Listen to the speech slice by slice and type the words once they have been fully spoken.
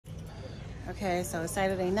Okay, so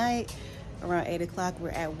Saturday night around 8 o'clock, we're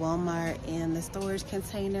at Walmart in the storage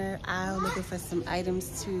container aisle looking for some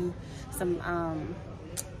items to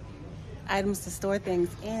store things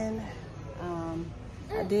in.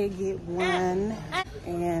 I did get one,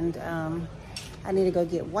 and I need to go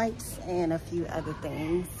get wipes and a few other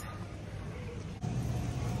things.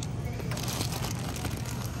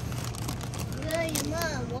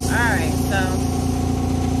 Alright, so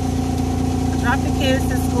I dropped the kids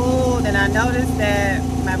to school, then I noticed that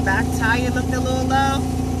my back tire looked a little low.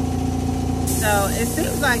 So it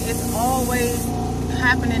seems like it's always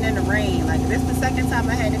happening in the rain. Like this is the second time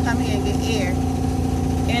I had to come here and get air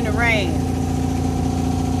in the rain.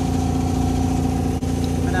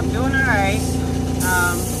 But I'm doing alright.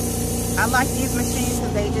 I like these machines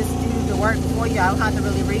because they just do the work for you. I don't have to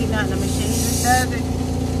really read nothing. The machine just does it.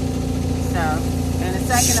 So in a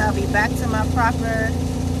second, I'll be back to my proper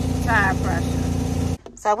tire pressure.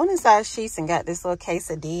 So I went inside Sheets and got this little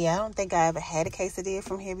quesadilla. I don't think I ever had a quesadilla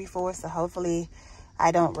from here before, so hopefully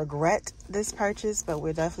I don't regret this purchase, but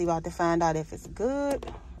we're definitely about to find out if it's good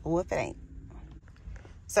or if it ain't.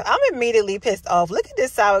 So I'm immediately pissed off. Look at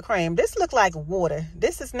this sour cream. This looks like water.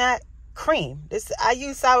 This is not cream. I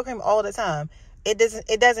use sour cream all the time. It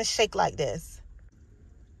doesn't shake like this.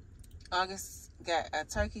 August got a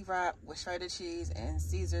turkey wrap with shredded cheese and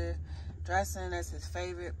Caesar dressing. That's his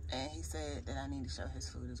favorite, and he said that I need to show his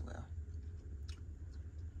food as well.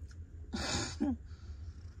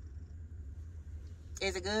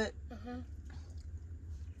 Is it good?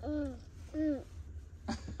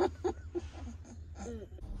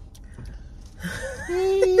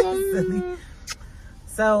 Silly.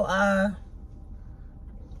 So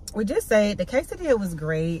we just say the quesadilla was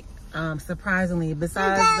great. Surprisingly,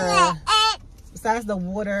 besides the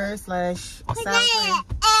water / sour cream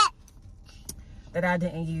that I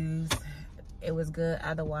didn't use, it was good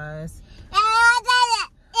otherwise.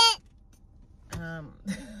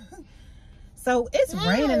 So it's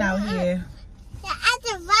raining out here,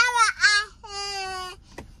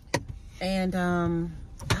 and I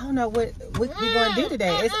don't know what we're gonna do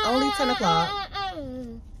today. It's only 10 o'clock,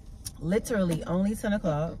 literally only 10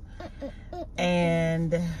 o'clock.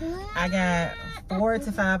 And I got 4 hours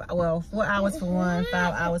for one,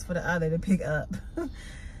 5 hours for the other to pick up.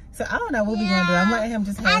 So I don't know what we're gonna do. I'm letting him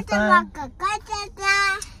just have fun,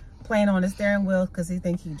 playing on the steering wheel because he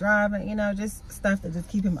thinks he's driving, you know, just stuff to just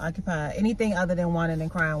keep him occupied. Anything other than whining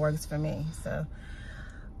and crying works for me. So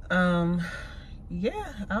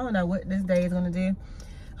yeah, I don't know what this day is gonna do,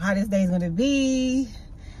 how this day is gonna be.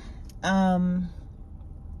 I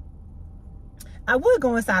would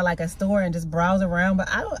go inside like a store and just browse around, but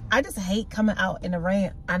I just hate coming out in the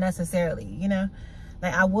rain unnecessarily, you know?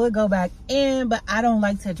 Like I would go back in, but I don't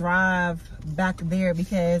like to drive back there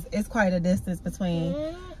because it's quite a distance between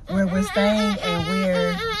where we're staying and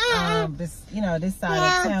where this side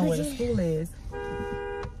of town where the school is.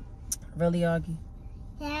 Really, Augie?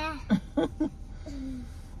 Yeah.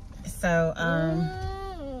 So,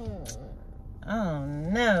 oh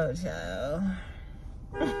no, Joe.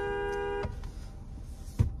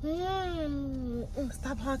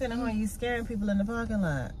 Stop honking the horn. You scaring people in the parking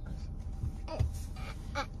lot.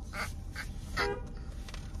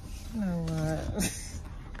 You know what?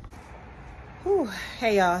 Whew.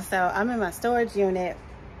 Hey y'all, so I'm in my storage unit.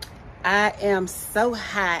 I am so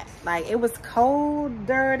hot. Like it was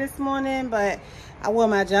colder this morning, but I wore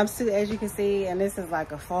my jumpsuit as you can see, and this is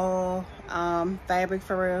like a fall fabric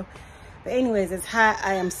for real. But anyways, it's hot.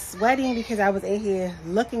 I am sweating because I was in here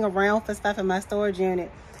looking around for stuff in my storage unit.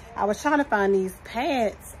 I was trying to find these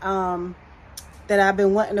pants that I've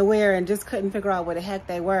been wanting to wear and just couldn't figure out where the heck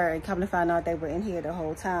they were, and come to find out they were in here the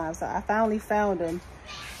whole time. So I finally found them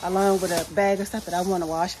along with a bag of stuff that I want to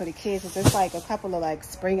wash for the kids. It's just like a couple of like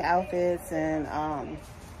spring outfits and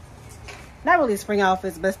not really spring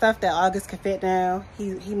outfits, but stuff that August could fit now.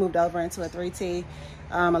 He moved over into a 3T,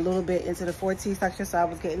 a little bit into the 4T section, so I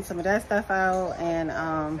was getting some of that stuff out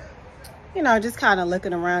and you know, just kind of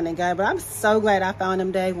looking around and got. But I'm so glad I found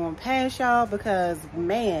them daggone pants, y'all, because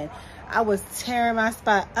man, I was tearing my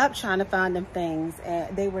spot up trying to find them things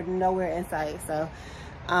and they were nowhere in sight. So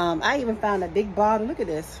I even found a big bottle. Look at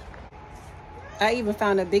this. I even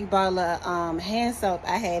found a big bottle of hand soap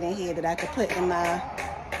I had in here that I could put in my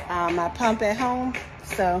my pump at home.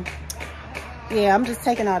 So yeah, I'm just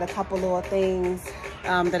taking out a couple little things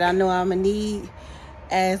that I know I'm gonna need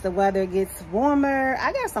as the weather gets warmer.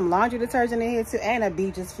 I got some laundry detergent in here too, and a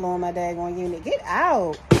bee just flew in my daggone unit. Get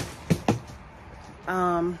out.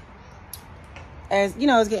 As you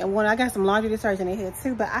know, it's getting warmer. I got some laundry detergent in here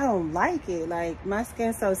too, but I don't like it. Like my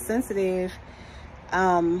skin's so sensitive.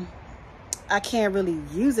 I I can't really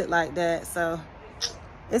use it like that. So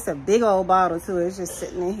it's a big old bottle too. It's just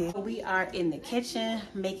sitting in here. We are in the kitchen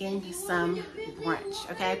making some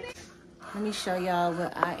brunch, okay? Let me show y'all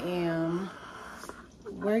what I am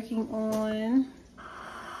working on.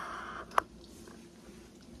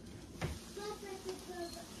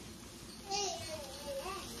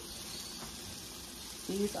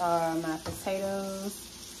 These are my potatoes.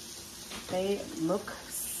 They look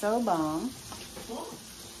so bomb.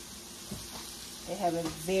 They have a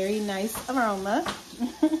very nice aroma.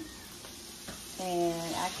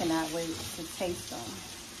 And I cannot wait to taste them.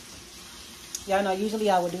 Y'all know usually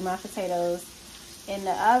I would do my potatoes in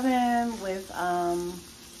the oven with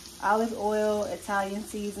olive oil, Italian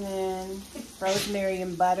seasoning, rosemary,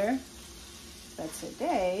 and butter. But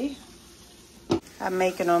today, I'm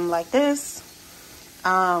making them like this.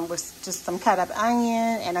 With just some cut up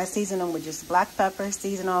onion, and I season them with just black pepper,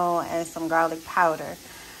 seasonal, and some garlic powder.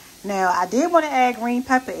 Now, I did want to add green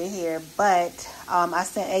pepper in here, but I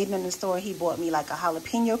sent Aiden in the store. He bought me like a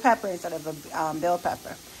jalapeno pepper instead of a bell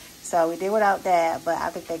pepper. So we did without that, but I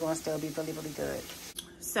think they're going to still be really, really good.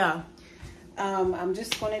 So I'm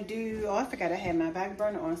just going to do, oh, I forgot I had my back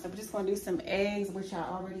burner on. So I'm just going to do some eggs, which I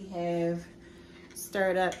already have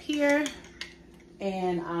stirred up here.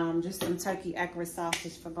 And just some turkey ekra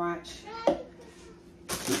sausage for brunch.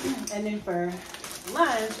 And then for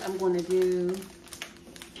lunch, I'm going to do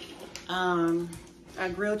a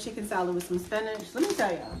grilled chicken salad with some spinach. Let me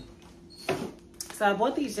tell y'all. So I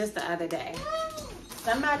bought these just the other day.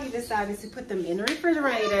 Somebody decided to put them in the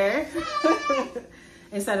refrigerator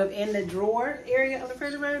instead of in the drawer area of the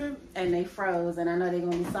refrigerator, and they froze. And I know they're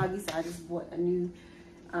going to be soggy, so I just bought a new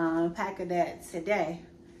pack of that today.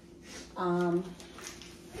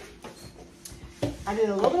 I did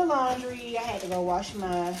a little bit of laundry. I had to go wash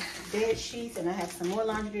my bed sheets, and I have some more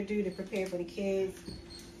laundry to do to prepare for the kids.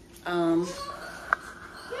 The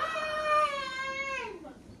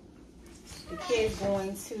kids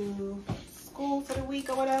going to school for the week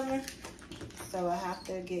or whatever. So I have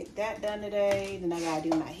to get that done today. Then I gotta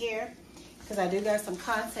do my hair, because I do got some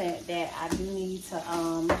content that I do need to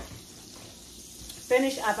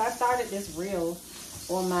finish up. I started this reel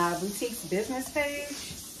on my boutique's business page.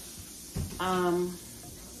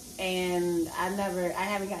 And I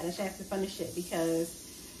haven't gotten a chance to finish it because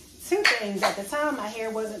two things. At the time, my hair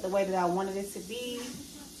wasn't the way that I wanted it to be.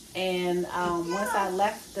 And once I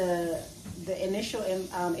left the initial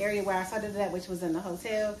area where I started that, which was in the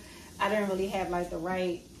hotel, I didn't really have like the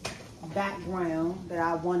right background that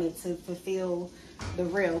I wanted to fulfill the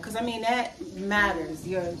reel. Because I mean, that matters.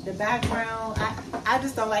 The background, I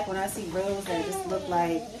just don't like when I see reels that just look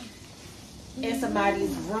like in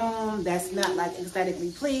somebody's room that's not like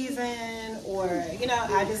aesthetically pleasing, or you know,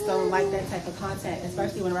 I just don't like that type of content,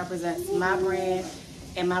 especially when it represents my brand,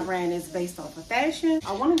 and my brand is based off of fashion.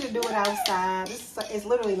 I wanted to do it outside. It's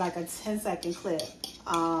literally like a 10-second clip.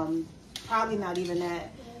 Probably not even that.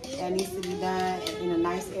 That needs to be done in a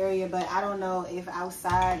nice area, but I don't know if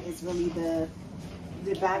outside is really the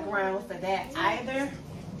background for that either.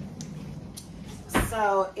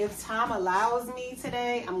 So if time allows me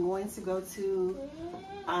today, I'm going to go to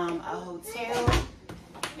a hotel,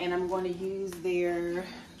 and I'm going to use their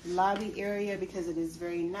lobby area because it is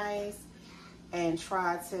very nice, and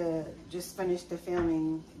try to just finish the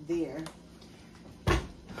filming there.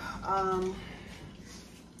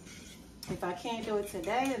 If I can't do it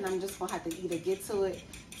today, then I'm just gonna have to either get to it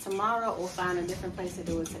tomorrow or find a different place to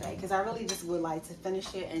do it today, because I really just would like to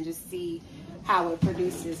finish it and just see how it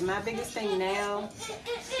produces. My biggest thing now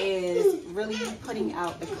is really putting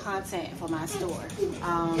out the content for my store.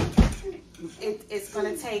 It's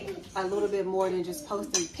gonna take a little bit more than just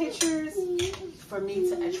posting pictures for me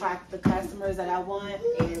to attract the customers that I want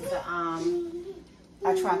and to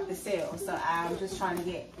attract the sales. So I'm just trying to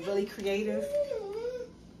get really creative,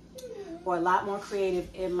 or a lot more creative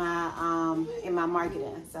in my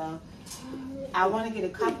marketing. So I want to get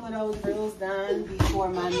a couple of those reels done before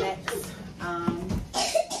my next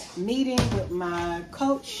meeting with my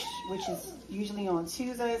coach, which is usually on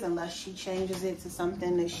Tuesdays, unless she changes it to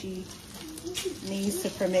something that she needs to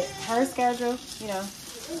permit her schedule, you know.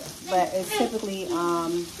 But it's typically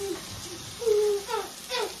on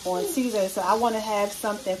Tuesday. So I want to have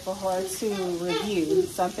something for her to review,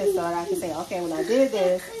 something so that I can say, okay, when I did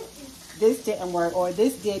this didn't work, or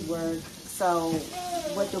this did work, so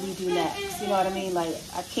what do we do next? You know what I mean? Like,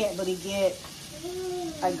 I can't really get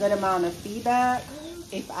a good amount of feedback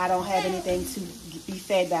if I don't have anything to be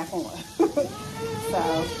fed back on.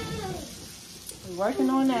 So we're working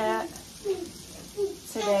on that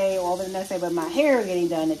today or over the next day. But my hair is getting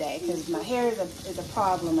done today, because my hair is a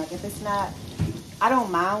problem. Like, if it's not I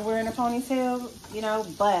don't mind wearing a ponytail, you know,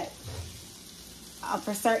 but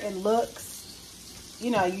for certain looks,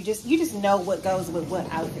 you know, you just know what goes with what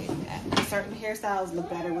outfit. Certain hairstyles look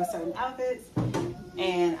better with certain outfits,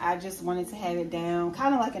 and I just wanted to have it down,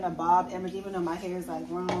 kind of like in a bob image, even though my hair is like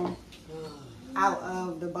grown out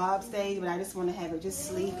of the bob stage, but I just want to have it just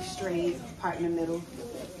sleek, straight, part in the middle.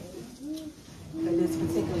 For this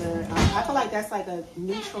particular, I feel like that's like a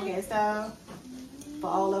neutral hairstyle for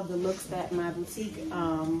all of the looks that my boutique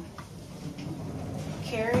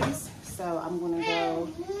carries. So I'm gonna go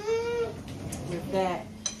with that.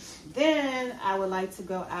 Then I would like to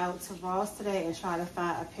go out to Ross today and try to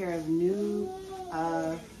find a pair of new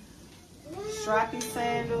strappy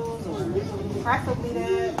sandals, or preferably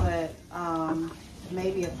that, but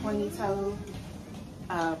maybe a pointy toe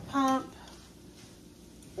pump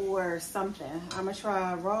or something. I'm gonna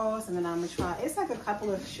try Ross, and then I'm gonna try, it's like a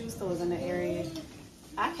couple of shoe stores in the area.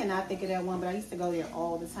 I cannot think of that one, but I used to go there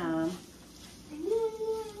all the time.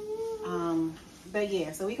 But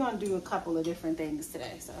yeah, so we're gonna do a couple of different things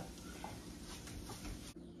today. So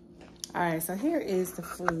all right, so here is the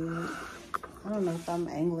food. I don't know if I'm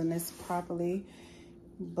angling this properly,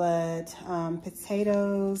 but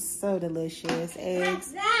potatoes, so delicious,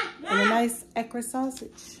 eggs, and a nice ekra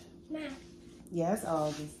sausage. Yes,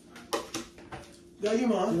 August. Yeah, you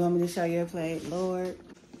mom. You want me to show you a plate? Lord.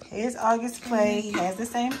 Here's August's plate. He has the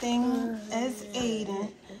same thing as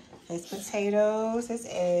Aiden. His potatoes, his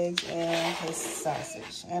eggs, and his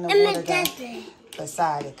sausage. And a water gun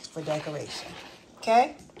beside it for decoration.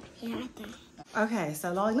 Okay? Yeah. Okay,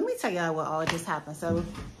 so let me tell y'all what all just happened. So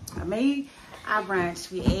I made our brunch,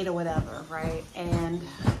 we ate or whatever, right? And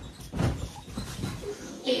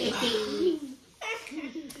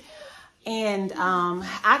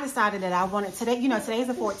I decided that I wanted today, you know, today's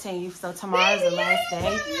the 14th, so tomorrow's the last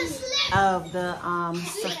day of the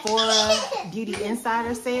Sephora Beauty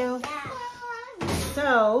Insider sale.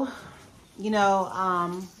 So, you know,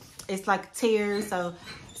 it's like tiers, so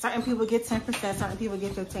certain people get 10%, certain people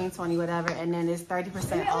get 15, 20, whatever, and then it's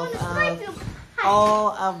 30% off of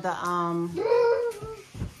all of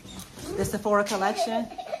the Sephora collection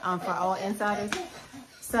for all insiders.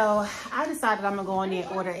 So I decided I'm gonna go in there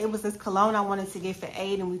and order. It was this cologne I wanted to get for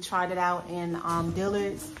Aid, and we tried it out in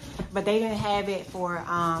Dillard's, but they didn't have it for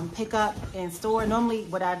pickup in store. Normally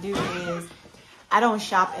what I do is I don't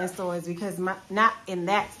shop in stores because not in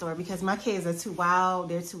that store, because my kids are too wild,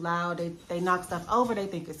 they're too loud, they knock stuff over, they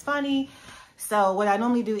think it's funny. So what I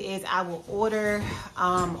normally do is I will order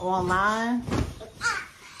online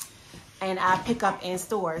and I pick up in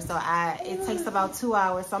store. So it takes about 2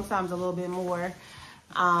 hours, sometimes a little bit more.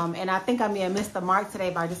 And I think I may have missed the mark today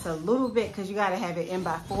by just a little bit, because you got to have it in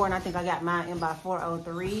by 4, and I think I got mine in by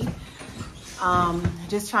 4:03.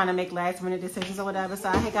 Just trying to make last minute decisions or whatever. So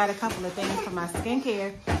I had got a couple of things for my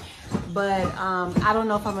skincare, but I don't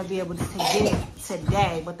know if I'm gonna be able to get it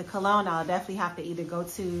today. But the cologne, I'll definitely have to either go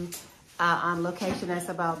to location that's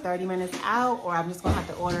about 30 minutes out, or I'm just gonna have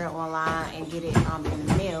to order it online and get it in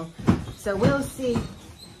the mail. So we'll see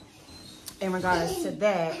in regards to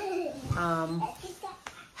that.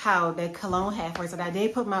 How the cologne half works. And I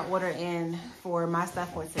did put my order in for my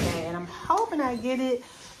stuff for today, and I'm hoping I get it,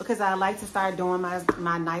 because I like to start doing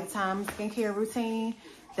my nighttime skincare routine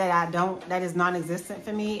that is non-existent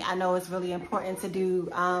for me. I know it's really important to do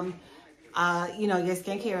you know, your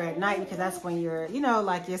skincare at night, because that's when you're, you know,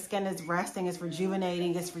 like your skin is resting, it's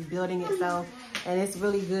rejuvenating, it's rebuilding itself, and it's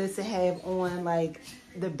really good to have on like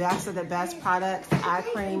the best of the best products, eye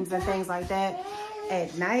creams and things like that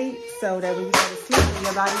at night, so that when you go to sleep,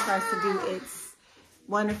 your body starts to do its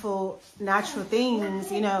wonderful natural things,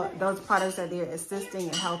 you know, those products that they're assisting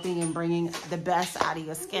and helping and bringing the best out of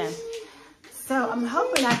your skin. So I'm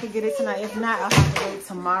hoping I could get it tonight. If not, I'll have to wait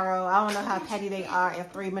tomorrow. I don't know how petty they are, if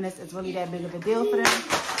 3 minutes is really that big of a deal for them,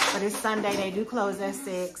 but it's Sunday, they do close at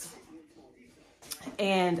 6,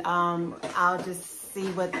 and I'll just see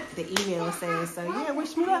what the email says. So yeah,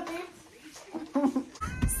 wish me luck.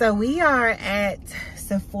 So we are at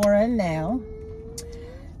Sephora now.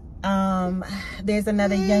 There's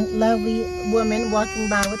another young, lovely woman walking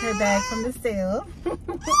by with her bag from the sale.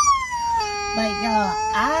 But y'all,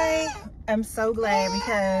 I am so glad,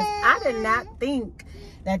 because I did not think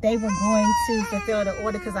that they were going to fulfill the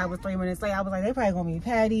order, because I was 3 minutes late. I was like, they probably gonna be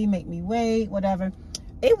petty, make me wait, whatever.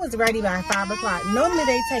 It was ready by 5 o'clock. Normally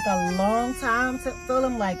they take a long time to fill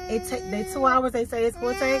them. Like the 2 hours they say it's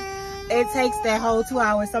going to take. It takes that whole 2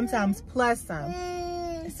 hours, sometimes plus some.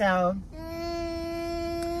 So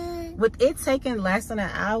with it taking less than an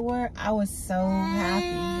hour, I was so happy.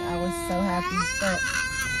 I was so happy. But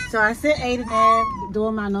So I sent Aiden in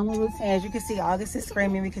doing my normal routine. As you can see, August is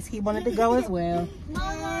screaming because he wanted to go as well.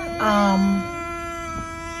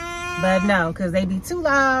 But no, because they be too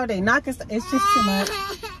loud. They knocking. It's just too much.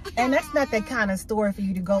 And that's not that kind of store for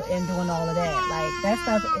you to go in doing all of that. Like, that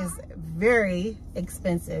stuff is very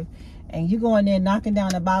expensive. And you going in knocking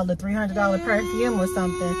down a bottle of $300 perfume or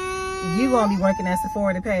something, you gonna be working at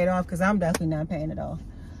Sephora to pay it off, because I'm definitely not paying it off.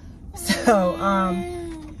 So,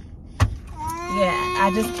 yeah,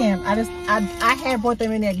 I just can't. I had bought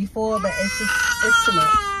them in there before, but it's too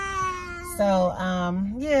much. So,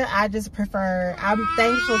 yeah, I just prefer, I'm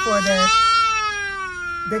thankful for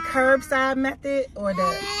the curbside method, or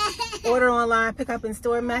the order online, pick up in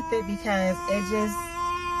store method, because it just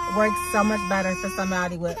works so much better for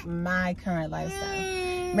somebody with my current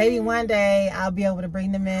lifestyle. Maybe one day I'll be able to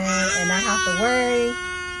bring them in and not have to worry.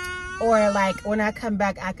 Or like when I come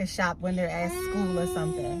back, I can shop when they're at school or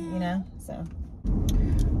something, you know? So,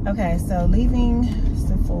 okay, so leaving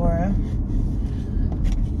Sephora.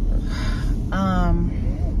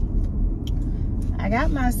 I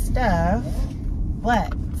got my stuff,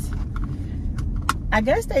 but I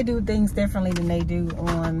guess they do things differently than they do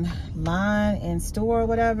online in store or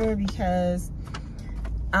whatever, because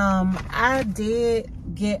I did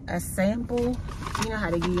get a sample. You know how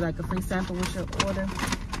they give you like a free sample with your order?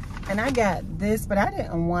 And I got this, but I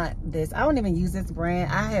didn't want this. I don't even use this brand.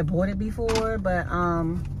 I had bought it before, but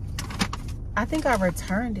I think I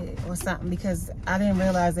returned it or something, because I didn't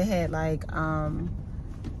realize it had like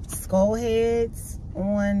skull heads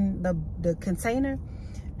on the container.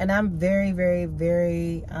 And I'm very, very,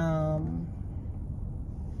 very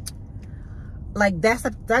like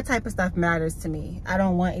that type of stuff matters to me. I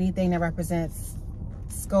don't want anything that represents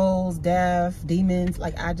skulls, death, demons.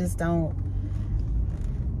 Like, I just don't.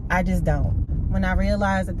 When I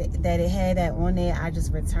realized that it had that on there, I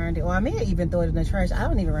just returned it. Or I may have even thrown it in the trash. I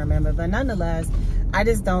don't even remember. But nonetheless, I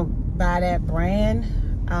just don't buy that brand.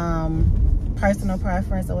 Personal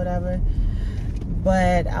preference or whatever.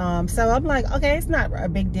 But so I'm like, okay, it's not a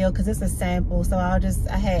big deal because it's a sample. So I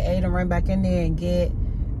had Aiden run back in there and get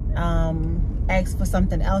asked for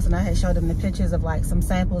something else, and I had showed them the pictures of like some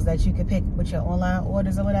samples that you could pick with your online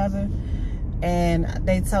orders or whatever. And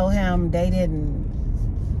they told him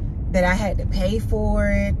that I had to pay for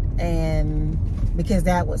it, and because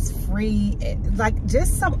that was free, like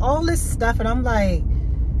just all this stuff. And I'm like,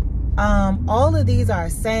 all of these are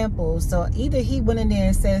samples. So either he went in there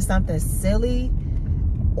and said something silly,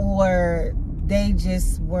 or they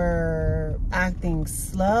just were acting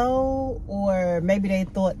slow, or maybe they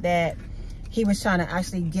thought that he was trying to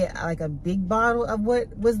actually get like a big bottle of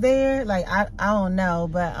what was there. Like, I don't know,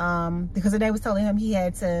 but because they was telling him he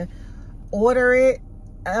had to order it.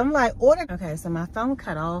 I'm like, order. Okay, so my phone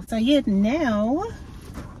cut off. So yeah, now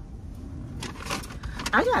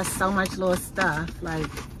I got so much little stuff. Like,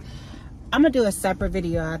 I'm gonna do a separate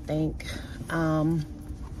video, I think,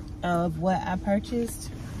 of what I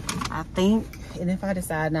purchased, I think. And if I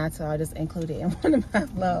decide not to, I'll just include it in one of my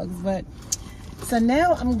vlogs. But so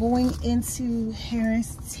now I'm going into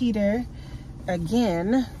Harris Teeter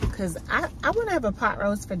again, because I want to have a pot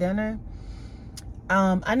roast for dinner.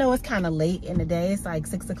 I know it's kind of late in the day. It's like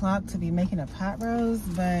 6 o'clock to be making a pot roast,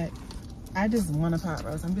 but I just want a pot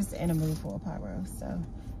roast. I'm just in a mood for a pot roast, so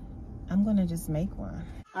I'm gonna just make one.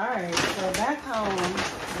 All right, so back home,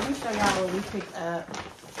 let me show y'all what we picked up.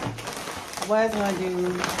 I was gonna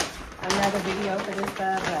do another video for this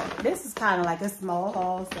stuff, but this is kind of like a small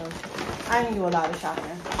haul, so I didn't do a lot of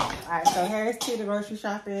shopping. All right, so Harris Teeter grocery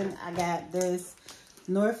shopping. I got this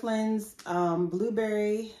Northland's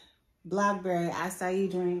blueberry, blackberry acai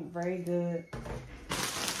drink, very good.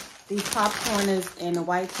 These popcorners and the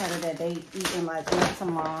white cheddar that they eating like once a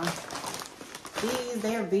month.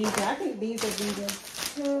 They're vegan. I think these are vegan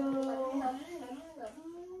too.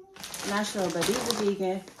 Not sure, but these are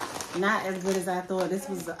vegan. Not as good as I thought. This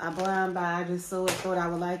was a blind buy. I just thought I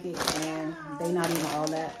would like it, and they not even all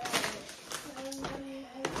that.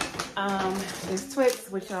 There's Twix,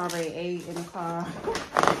 which I already ate in the car.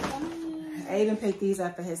 Aiden picked these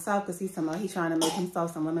up for himself because he's trying to make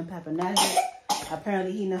himself some lemon pepper nuggets.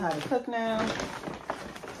 Apparently he knows how to cook now,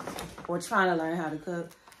 or trying to learn how to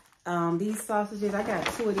cook. These sausages, I got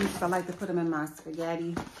 2 of these because I like to put them in my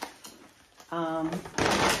spaghetti,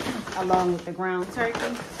 along with the ground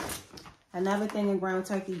turkey. Another thing in ground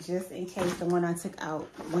turkey, just in case the one I took out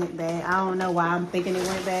went bad. I don't know why I'm thinking it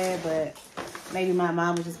went bad, but maybe my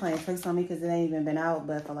mom was just playing tricks on me because it ain't even been out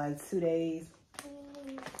but for like 2 days.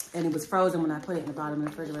 And it was frozen when I put it in the bottom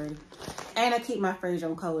of the refrigerator. And I keep my fridge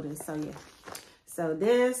on coldest, so yeah. So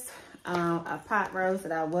this, a pot roast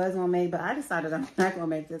that I was gonna make, but I decided I'm not gonna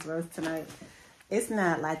make this roast tonight. It's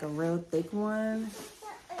not like a real thick one,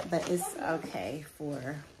 but it's okay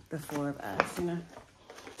for the 4 of us, you know.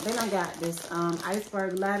 Then I got this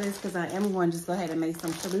iceberg lettuce because I am going to just go ahead and make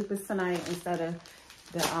some chalupas tonight instead of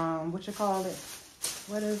the what you call it?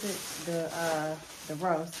 What is it? The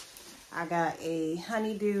roast. I got a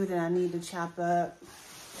honeydew that I need to chop up,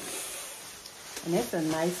 and it's a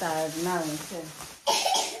nice size melon too.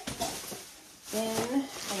 Then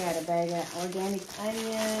I got a bag of organic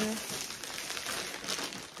onion,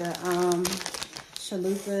 the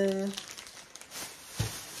chalupa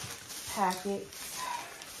packet.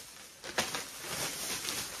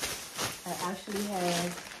 I actually have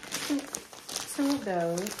two of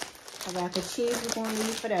those. I got the cheese we're going to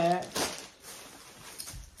use for that.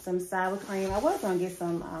 Some sour cream. I was going to get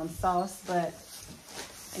some sauce, but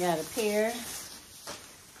I got a pear.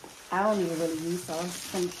 I don't even really use sauce.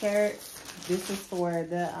 Some carrots. This is for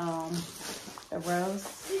the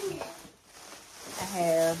roast. I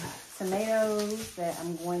have tomatoes that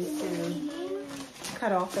I'm going to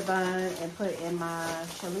cut off the vine and put in my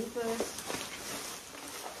chalupas.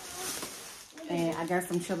 And I got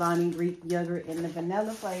some Chilani Greek yogurt in the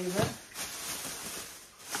vanilla flavor.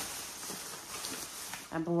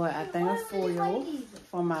 I bought a thing of foil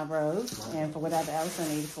for my roast and for whatever else I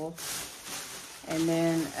need for. And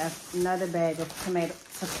then another bag of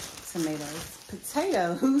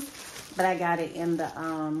potatoes, but I got it in the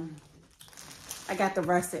I got the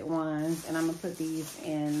russet ones, and I'm gonna put these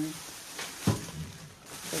in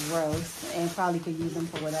the roast, and probably could use them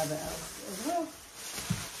for whatever else as well.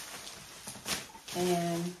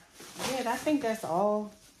 And yeah, I think that's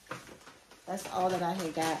all. That's all that I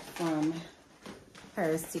had got from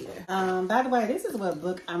Teeter. By the way, this is what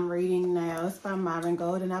book I'm reading now. It's by Myron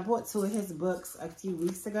Golden. I bought 2 of his books a few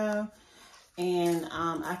weeks ago. And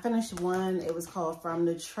I finished one. It was called From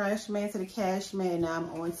the Trash Man to the Cash Man. And now I'm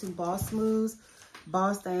on to Boss Moves.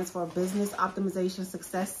 Boss stands for Business Optimization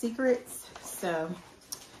Success Secrets. So,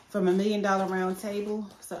 from $1 Million Round Table.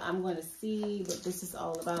 So, I'm going to see what this is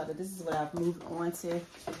all about. But this is what I've moved on to.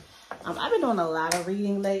 I've been doing a lot of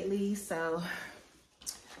reading lately. So,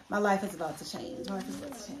 my life is about to change. My life is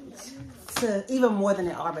about to change. To even more than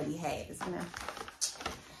it already has, you know.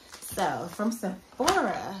 So, from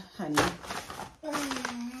Sephora, honey,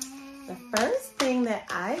 the first thing that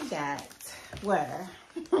I got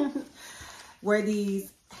were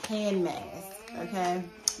these hand masks, okay?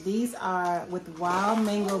 These are with wild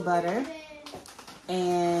mango butter,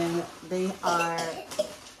 and they are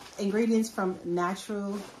ingredients from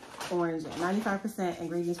natural orange, 95%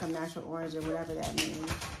 ingredients from natural orange, or whatever that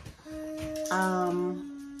means.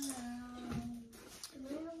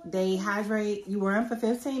 They hydrate, you wear them for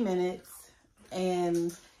 15 minutes,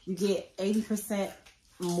 and you get 80%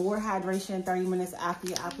 more hydration 30 minutes after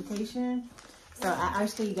your application. So I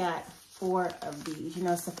actually got 4 of these. You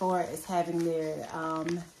know, Sephora is having their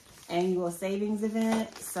annual savings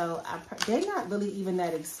event. So they're not really even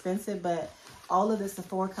that expensive, but all of the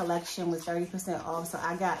Sephora collection was 30% off. So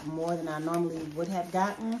I got more than I normally would have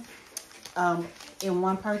gotten in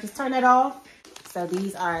one purchase. Turn that off. So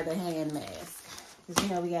these are the hand masks. Because,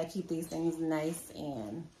 you know, we got to keep these things nice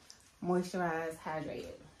and moisturized,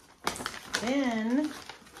 hydrated. Then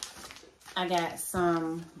I got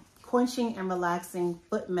some quenching and relaxing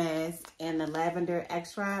foot mask and the lavender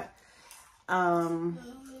extract. Same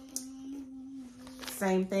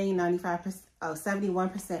thing,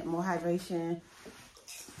 71% more hydration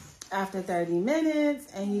after 30 minutes.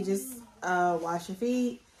 And you just wash your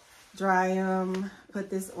feet, dry them, put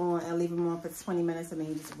this on, and leave them on for 20 minutes, and then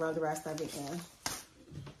you just rub the rest of it in.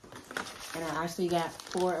 And I actually got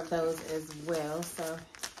 4 of those as well, so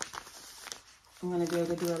I'm gonna be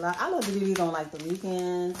able to do a lot. I love to do these on like the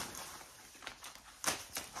weekends,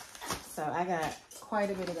 so I got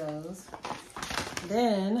quite a bit of those.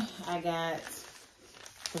 Then I got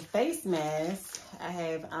the face mask. I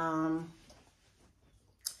have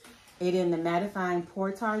it in the mattifying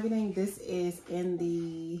pore targeting. This is in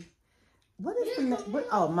the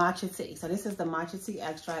matcha tea. So this is the matcha tea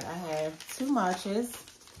extract. I have 2 matchas.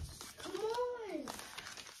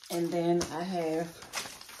 And then I have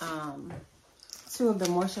 2 of the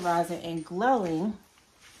moisturizing and glowing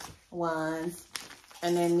ones.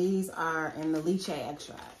 And then these are in the lychee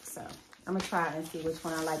extract. So I'm going to try and see which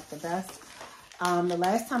one I like the best. The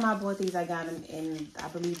last time I bought these, I got them in, I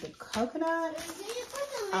believe, the coconut.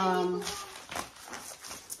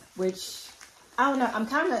 Which, I don't know. I'm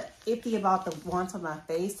kind of iffy about the ones on my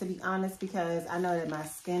face, to be honest, because I know that my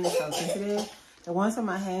skin is so sensitive. The ones on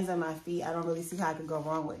my hands and my feet, I don't really see how I could go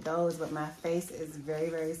wrong with those, but my face is very,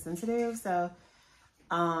 very sensitive. So,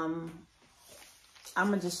 I'm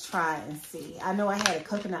gonna just try and see. I know I had a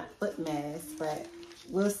coconut foot mask, but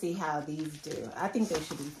we'll see how these do. I think they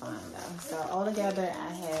should be fine though. So altogether,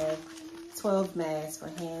 I have 12 masks for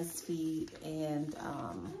hands, feet, and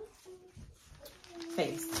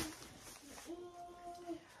face.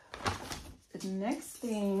 The next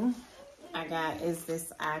thing I got is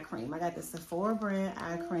this eye cream. I got the Sephora brand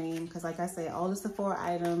eye cream because, like I said, all the Sephora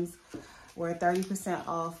items were 30%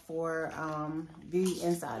 off for Beauty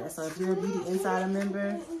Insider. So if you're a Beauty Insider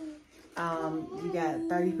member, you got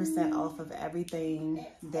 30% off of everything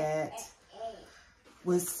that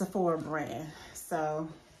was Sephora brand. So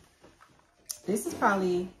this is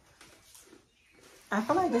probably, I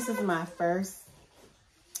feel like this is my first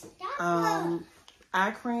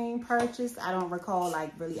eye cream purchase. I don't recall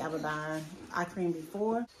like really ever buying eye cream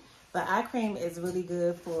before, but eye cream is really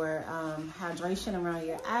good for hydration around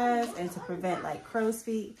your eyes and to prevent like crow's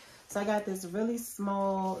feet. So I got this really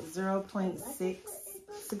small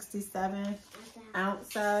 0.667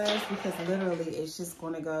 ounce size because literally it's just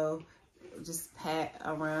going to go just pat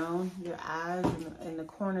around your eyes in the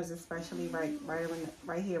corners, especially right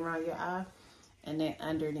here around your eye and then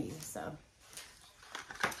underneath. So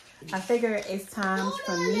I figure it's time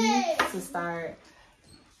for me to start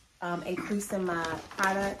increasing my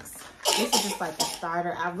products. This is just like a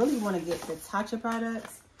starter. I really want to get the Tatcha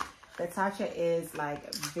products. The Tatcha is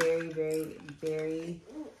like very, very, very,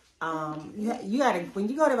 you gotta, when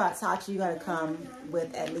you go to buy Tatcha, you gotta come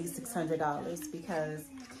with at least $600 because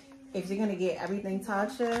if you're gonna get everything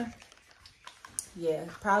Tatcha, yeah,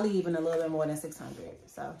 probably even a little bit more than 600.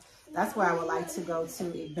 So that's where I would like to go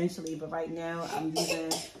to eventually. But right now I'm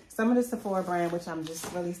using some of the Sephora brand, which I'm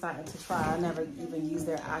just really starting to try. I never even used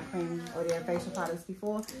their eye cream or their facial products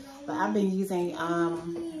before, but I've been using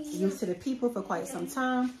Youth to the People for quite some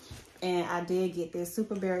time. And I did get this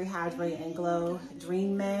Super Berry Hydrate and Glow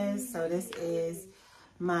Dream Mask. So this is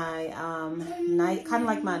my night, kind of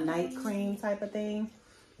like my night cream type of thing.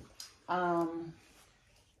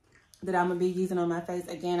 That I'm gonna be using on my face.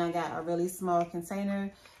 Again, I got a really small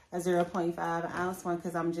container, a 0.5 ounce one,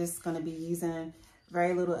 because I'm just gonna be using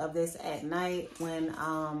very little of this at night when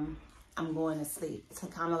I'm going to sleep to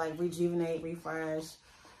kind of like rejuvenate, refresh,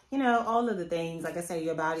 you know, all of the things. Like I said,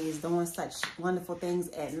 your body is doing such wonderful things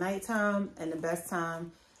at nighttime, and the best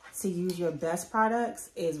time to use your best products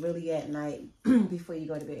is really at night before you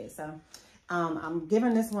go to bed. So I'm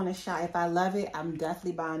giving this one a shot. If I love it, I'm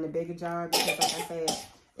definitely buying the bigger jar because, like I said,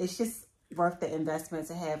 it's just worth the investment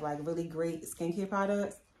to have like really great skincare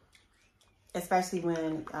products, especially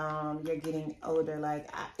when you're getting older. Like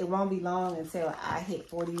it won't be long until I hit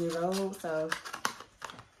 40 years old. So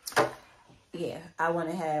yeah, I want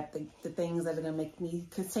to have the things that are going to make me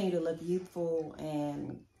continue to look youthful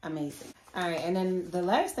and amazing. All right, and then the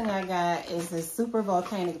last thing I got is the Super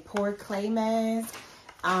Volcanic Pore Clay Mask.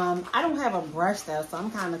 I don't have a brush though, so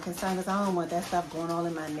I'm kind of concerned because I don't want that stuff going all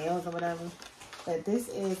in my nails or whatever. But this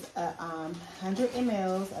is a 100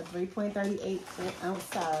 mLs, a 3.38 ounce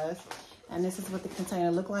size. And this is what the container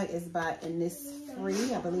look like. It's by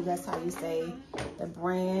Innisfree. I believe that's how you say the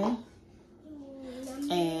brand.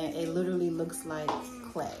 And it literally looks like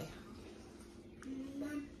clay.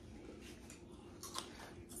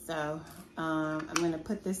 So I'm gonna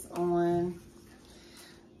put this on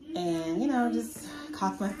and, you know, just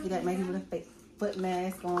cock my feet up, maybe with a fake foot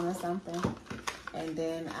mask on or something. And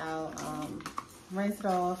then I'll rinse it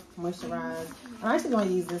off, moisturize. I'm actually going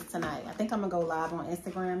to use this tonight. I think I'm going to go live on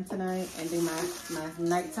Instagram tonight and do my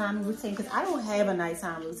nighttime routine because I don't have a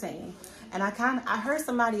nighttime routine. And I heard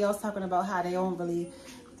somebody else talking about how they don't really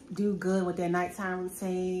do good with their nighttime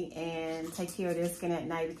routine and take care of their skin at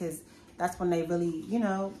night because that's when they really, you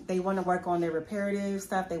know, they want to work on their reparative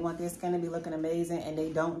stuff. They want their skin to be looking amazing and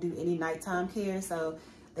they don't do any nighttime care. So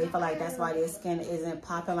they feel like that's why their skin isn't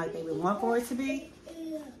popping like they would want for it to be.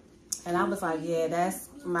 And I was like, yeah, that's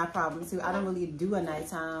my problem too. I don't really do a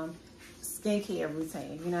nighttime skincare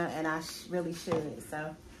routine, you know, and I really should.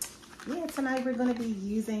 So yeah, tonight we're going to be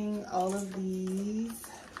using all of these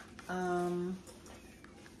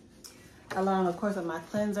along, of course, with my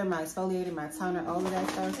cleanser, my exfoliator, my toner, all of that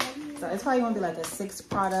stuff. So it's probably going to be like a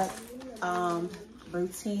 6-product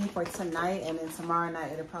routine for tonight. And then tomorrow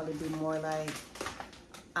night, it'll probably be more like,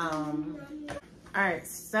 all right,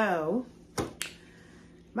 so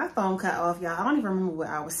my phone cut off, y'all. I don't even remember what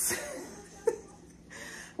I was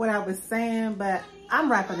what I was saying, but I'm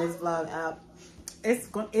wrapping this vlog up.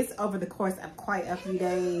 It's over the course of quite a few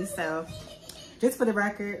days. So just for the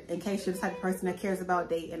record, in case you're the type of person that cares about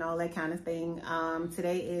date and all that kind of thing,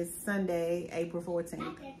 today is Sunday, April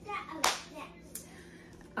 14th.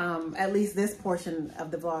 At least this portion of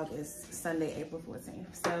the vlog is Sunday, April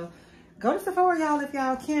 14th. So go to Sephora, y'all, if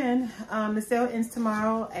y'all can. The sale ends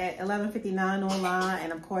tomorrow at 11:59 online,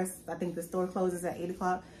 and of course, I think the store closes at 8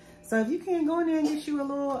 o'clock. So if you can go in there and get you a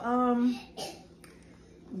little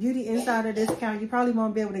beauty insider discount, you probably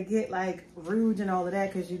won't be able to get like Rouge and all of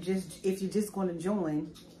that because if you're just going to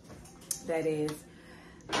join, that is.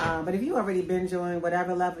 But if you already been joined,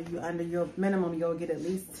 whatever level you under your minimum, you'll get at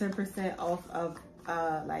least 10% off of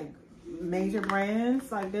like major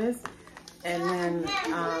brands like this, and then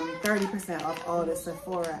 30% off all the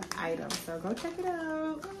Sephora items. So go check it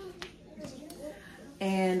out.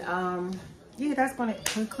 And yeah, that's going to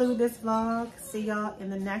conclude this vlog. See y'all in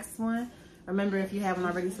the next one. Remember, if you haven't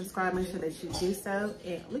already subscribed, make sure that you do so.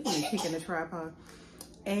 And look at me kicking the tripod.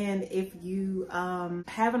 And if you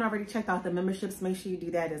haven't already checked out the memberships, make sure you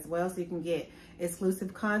do that as well, so you can get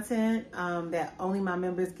exclusive content that only my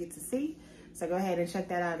members get to see. So go ahead and check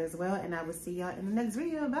that out as well. And I will see y'all in the next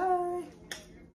video. Bye.